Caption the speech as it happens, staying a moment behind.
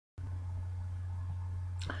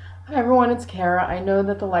Hi everyone, it's Kara. I know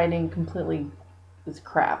that the lighting completely is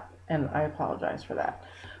crap, and I apologize for that.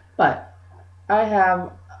 But I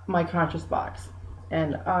have my conscious box,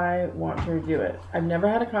 and I want to review it. I've never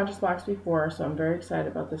had a conscious box before, so I'm very excited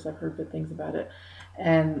about this. I've heard good things about it,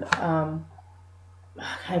 and I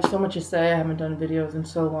have so much to say. I haven't done videos in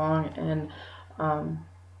so long, and um,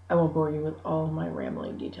 I won't bore you with all of my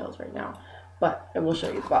rambling details right now, but I will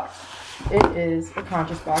show you the box. It is a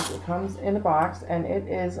conscious box. It comes in a box, and it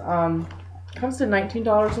is comes to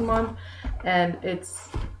 $19 a month, and it's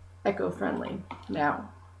eco-friendly.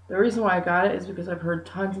 Now, the reason why I got it is because I've heard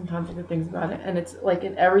tons and tons of good things about it, and it's like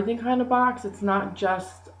an everything kind of box. It's not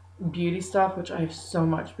just beauty stuff, which I have so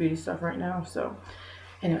much beauty stuff right now, so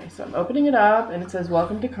anyway, so I'm opening it up, and it says,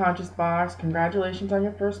 "Welcome to Conscious Box. Congratulations on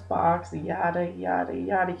your first box." Yada yada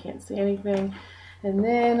yada. Can't see anything. And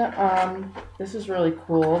then this is really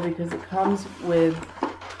cool because it comes with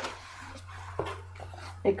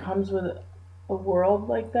a world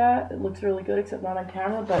like that. It looks really good, except not on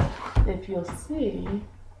camera. But if you'll see,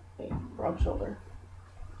 hey, rub shoulder.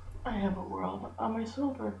 I have a world on my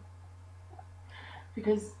shoulder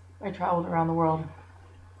because I traveled around the world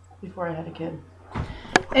before I had a kid.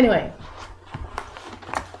 Anyway,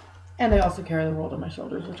 and I also carry the world on my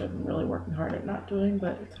shoulders, which I've been really working hard at not doing,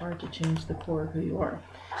 but it's hard to change the core of who you are.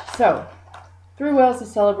 So, 3 ways to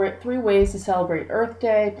celebrate Earth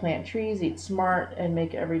Day: plant trees, eat smart, and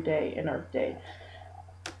make every day an Earth Day.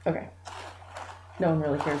 Okay, no one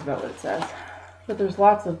really cares about what it says, but there's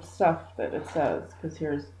lots of stuff that it says, because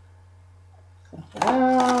here's something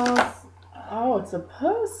else. Oh, it's a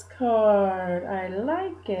postcard. I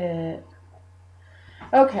like it.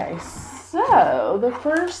 Okay, so the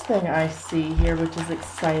first thing I see here, which is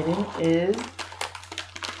exciting, is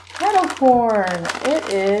kettle corn. It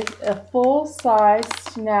is a full-size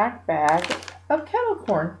snack bag of kettle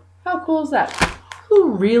corn. How cool is that?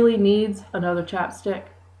 Who really needs another chapstick?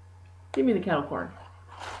 Give me the kettle corn.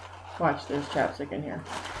 Watch, there's chapstick in here.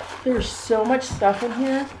 There's so much stuff in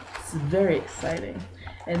here. It's very exciting.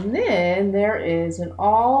 And then there is an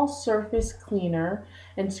all-surface cleaner,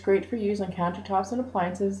 and it's great for use on countertops and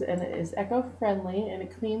appliances, and it is eco-friendly, and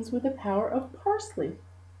it cleans with the power of parsley.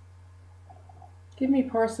 Give me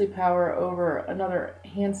parsley power over another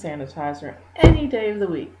hand sanitizer any day of the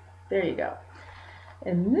week. There you go.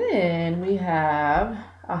 And then we have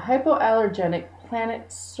a hypoallergenic,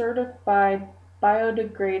 planet certified,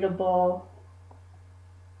 biodegradable,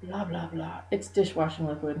 blah, blah, blah. It's dishwashing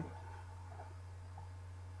liquid.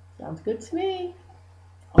 Sounds good to me.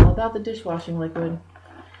 All about the dishwashing liquid.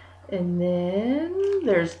 And then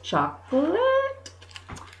there's chocolate.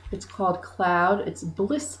 It's called Cloud. It's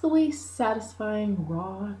blissfully satisfying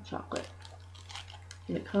raw chocolate.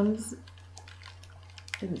 And it comes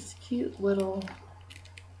in this cute little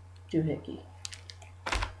doohickey.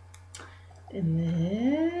 And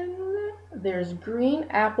then there's green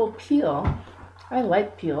apple peel. I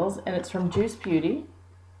like peels, and it's from Juice Beauty.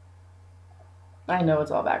 I know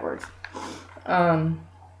it's all backwards. And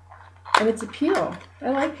it's a peel. I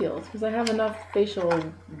like peels because I have enough facial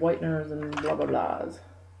whiteners and blah blah blahs.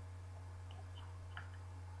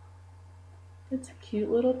 It's a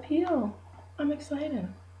cute little peel. I'm excited.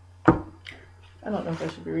 I don't know if I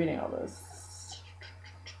should be reading all this.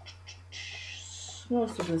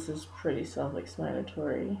 Most of this is pretty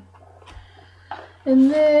self-explanatory.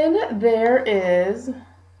 And then there is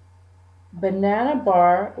banana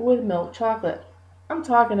bar with milk chocolate. I'm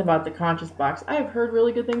talking about the Conscious Box. I have heard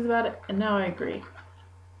really good things about it, and now I agree.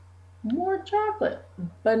 More chocolate.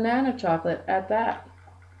 Banana chocolate at that.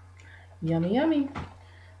 Yummy, yummy.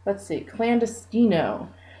 Let's see. Clandestino.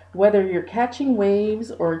 Whether you're catching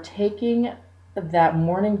waves or taking that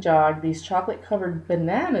morning jog, these chocolate-covered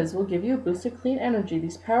bananas will give you a boost of clean energy.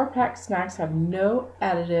 These power-packed snacks have no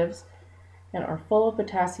additives and are full of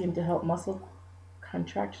potassium to help muscle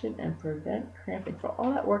contraction and prevent cramping for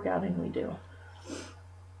all that workouting we do.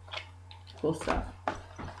 Cool stuff.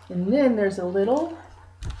 And then there's a little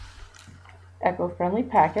eco-friendly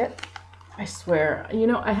packet. I swear, you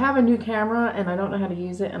know, I have a new camera and I don't know how to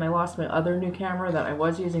use it, and I lost my other new camera that I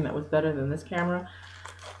was using that was better than this camera.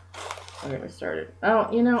 I'll get me started.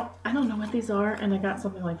 Oh, you know, I don't know what these are, and I got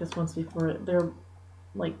something like this once before. They're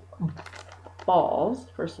like balls,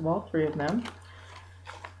 first of all, 3 of them.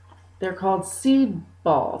 They're called seed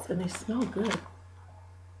balls, and they smell good. It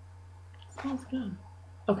smells good.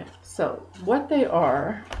 Okay, so what they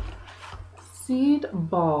are, seed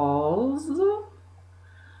balls.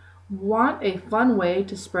 Want a fun way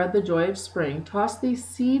to spread the joy of spring? Toss these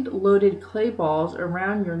seed-loaded clay balls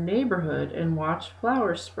around your neighborhood and watch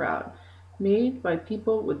flowers sprout. Made by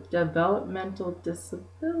people with developmental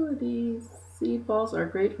disabilities. Seed balls are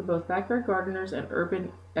great for both backyard gardeners and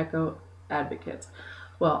urban eco advocates.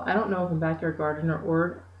 Well, I don't know if I'm a backyard gardener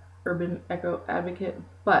or urban eco advocate,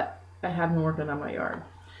 but I have been working on my yard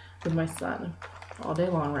with my son. All day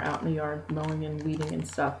long we're out in the yard mowing and weeding and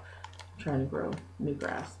stuff, trying to grow new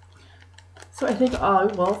grass. So I think I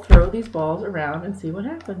will throw these balls around and see what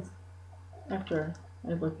happens after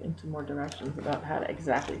I look into more directions about how to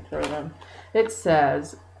exactly throw them. It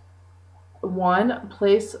says, 1,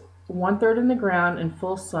 place 1/3 in the ground in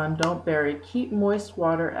full sun, don't bury, keep moist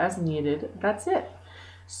water as needed. That's it.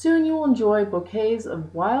 Soon you will enjoy bouquets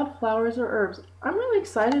of wild flowers or herbs. I'm really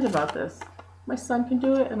excited about this. My son can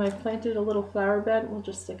do it, and I've planted a little flower bed. We'll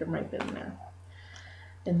just stick them right in there.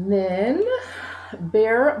 And then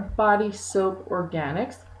Bare Body Soap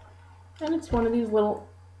Organics, and it's one of these little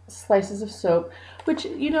slices of soap, which,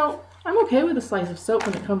 you know, I'm okay with a slice of soap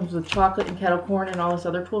when it comes with chocolate and kettle corn and all this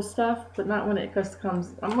other cool stuff, but not when it just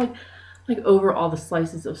comes, I'm like over all the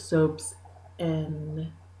slices of soaps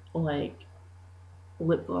and like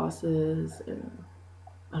lip glosses and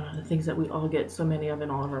I don't know, the things that we all get so many of in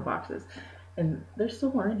all of our boxes. And there's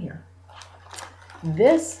still more in here.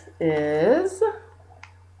 This is,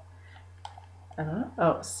 I don't know,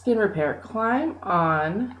 oh, Skin Repair. Climb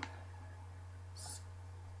on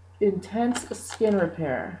Intense Skin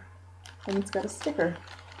Repair. And it's got a sticker.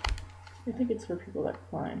 I think it's for people that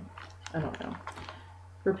climb. I don't know.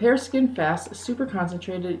 Repair skin fast, super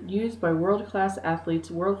concentrated, used by world-class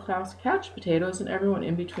athletes, world-class couch potatoes, and everyone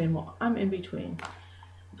in between. Well, I'm in between.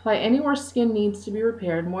 Apply anywhere skin needs to be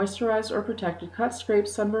repaired, moisturized or protected, cut,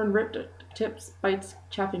 scrapes, sunburn, ripped tips, bites,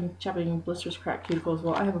 chapping, blisters, cracked cuticles.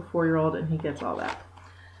 Well, I have a 4-year-old and he gets all that.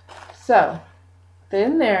 So,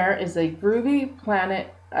 then there is a Groovy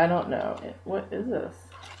Planet, I don't know, what is this?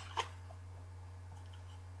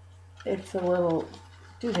 It's a little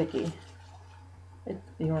doohickey.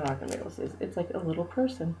 You're not going to be able to see this. It's like a little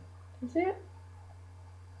person. You see it?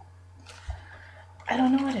 I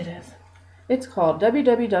don't know what it is. It's called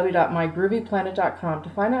www.mygroovyplanet.com to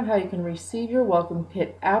find out how you can receive your welcome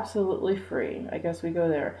kit absolutely free. I guess we go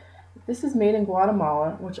there. This is made in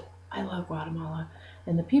Guatemala, which I love Guatemala.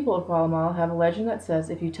 And the people of Guatemala have a legend that says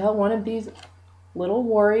if you tell one of these little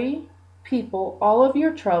worry people all of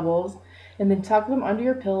your troubles and then tuck them under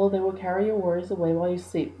your pillow, they will carry your worries away while you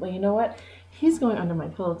sleep. Well, you know what? He's going under my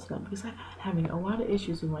pillow tonight because I've been having a lot of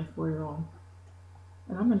issues with my 4-year-old.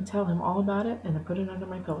 And I'm going to tell him all about it and then put it under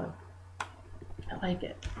my pillow. I like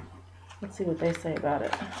it. Let's see what they say about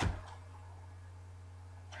it.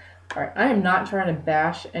 Alright, I am not trying to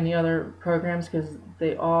bash any other programs because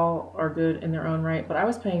they all are good in their own right, but I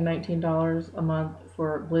was paying $19 a month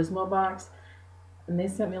for Blizmo box, and they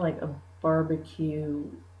sent me like a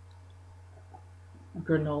barbecue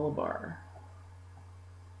granola bar.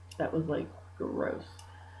 That was like gross.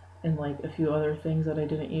 And like a few other things that I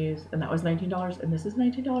didn't use, and that was $19, and this is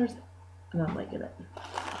 $19, and I'm liking it.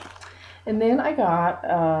 And then I got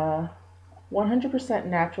 100%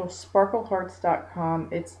 natural sparklehearts.com.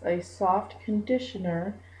 It's a soft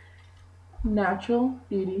conditioner, natural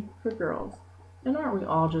beauty for girls. And aren't we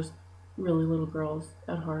all just really little girls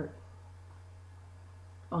at heart?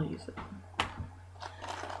 I'll use it.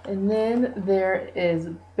 And then there is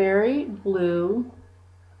Berry Blue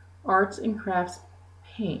Arts and Crafts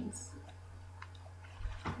Paints.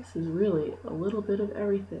 This is really a little bit of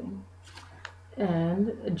everything.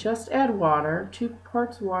 And just add water, 2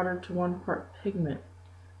 parts water to 1 part pigment.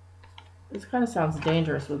 This kind of sounds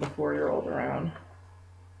dangerous with a 4-year-old around.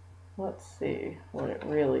 Let's see what it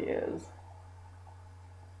really is.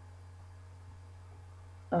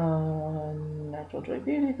 Natural Joy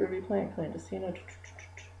Beauty, Groovy Plant, Clandestino,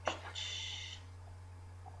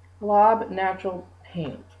 Glob Natural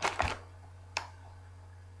Paint.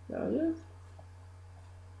 There it is.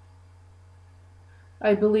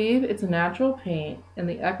 I believe it's a natural paint, and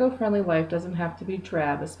the eco-friendly life doesn't have to be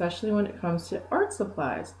drab, especially when it comes to art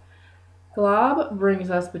supplies. Glob brings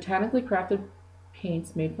us botanically crafted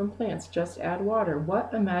paints made from plants. Just add water.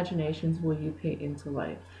 What imaginations will you paint into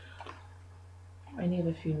life? I need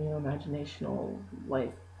a few new imaginational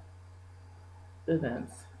life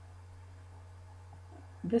events.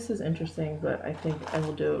 This is interesting, but I think I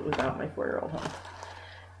will do it without my 4-year-old home.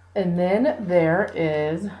 And then there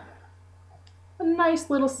is a nice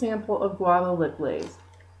little sample of guava lip glaze.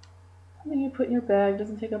 Something you put in your bag,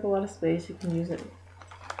 doesn't take up a lot of space. You can use it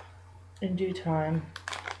in due time.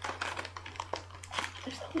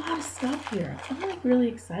 There's a lot of stuff here. I'm like really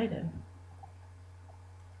excited.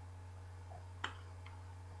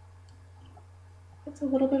 It's a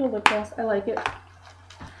little bit of lip gloss. I like it.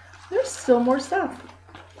 There's still more stuff.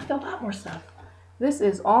 Like a lot more stuff. This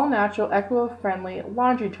is all natural, eco-friendly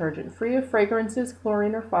laundry detergent, free of fragrances,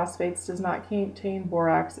 chlorine, or phosphates, does not contain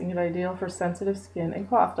borax, and is ideal for sensitive skin and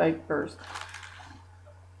cloth diapers.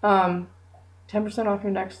 10% off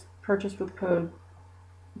your next purchase with code.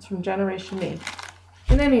 It's from Generation Me.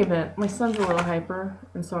 In any event, my son's a little hyper,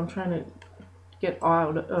 and so I'm trying to get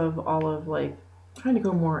out of all of trying to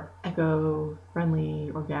go more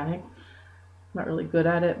eco-friendly, organic. I'm not really good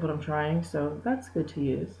at it, but I'm trying, so that's good to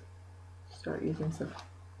use. Start using some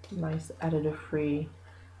nice additive-free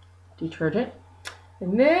detergent.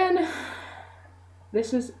 And then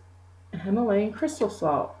this is Himalayan crystal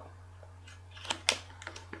salt.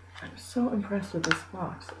 I'm so impressed with this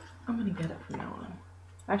box. I'm gonna get it from now on.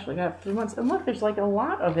 Actually, I got it for 3 months. And look, there's like a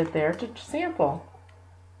lot of it there to sample.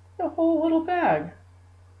 A whole little bag.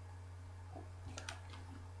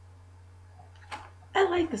 I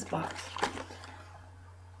like this box.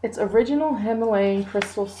 It's original Himalayan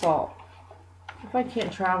crystal salt. If I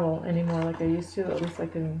can't travel anymore like I used to, at least I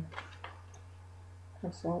can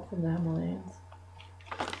have salt from the Himalayas.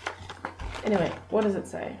 Anyway, what does it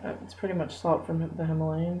say? It's pretty much salt from the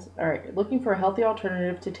Himalayas. Alright, looking for a healthy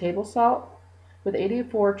alternative to table salt with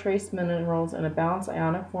 84 trace minerals and a balanced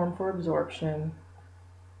ionic form for absorption.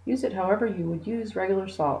 Use it however you would use regular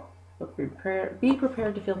salt, but be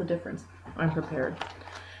prepared to feel the difference. I'm prepared.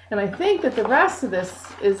 And I think that the rest of this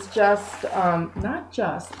is just, not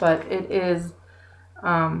just, but it is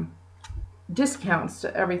discounts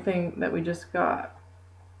to everything that we just got.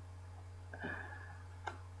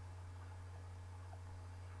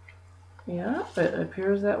 Yeah, it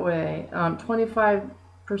appears that way.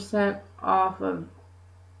 25% off of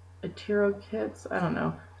Atiro kits. I don't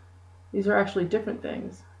know. These are actually different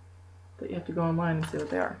things that you have to go online and see what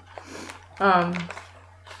they are.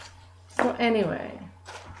 So anyway,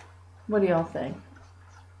 what do y'all think?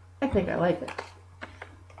 I think I like it.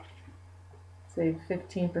 Save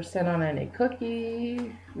 15% on any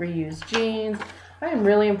cookie, reuse jeans. I am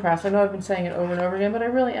really impressed. I know I've been saying it over and over again, but I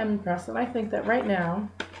really am impressed. And I think that right now,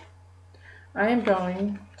 I am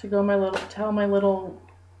going to go tell my little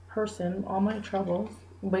person all my troubles,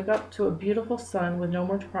 wake up to a beautiful sun with no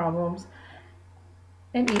more problems,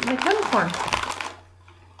 and eat my kettle corn.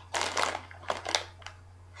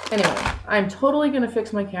 Anyway, I'm totally going to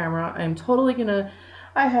fix my camera. I'm totally going to...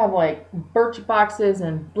 I have like Birch boxes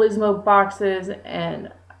and Blizmo boxes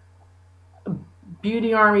and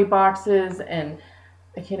Beauty Army boxes, and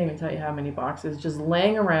I can't even tell you how many boxes just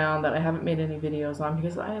laying around that I haven't made any videos on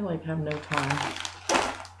because I have no time.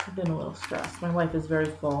 I've been a little stressed. My life is very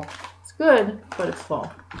full. It's good, but it's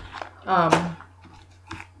full. And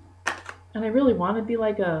I really want to be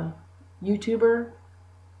like a YouTuber,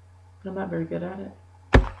 but I'm not very good at it.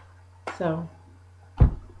 So,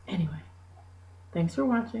 anyway, thanks for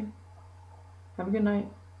watching. Have a good night.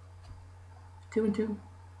 2 and 2.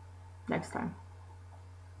 Next time.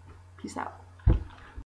 Peace out.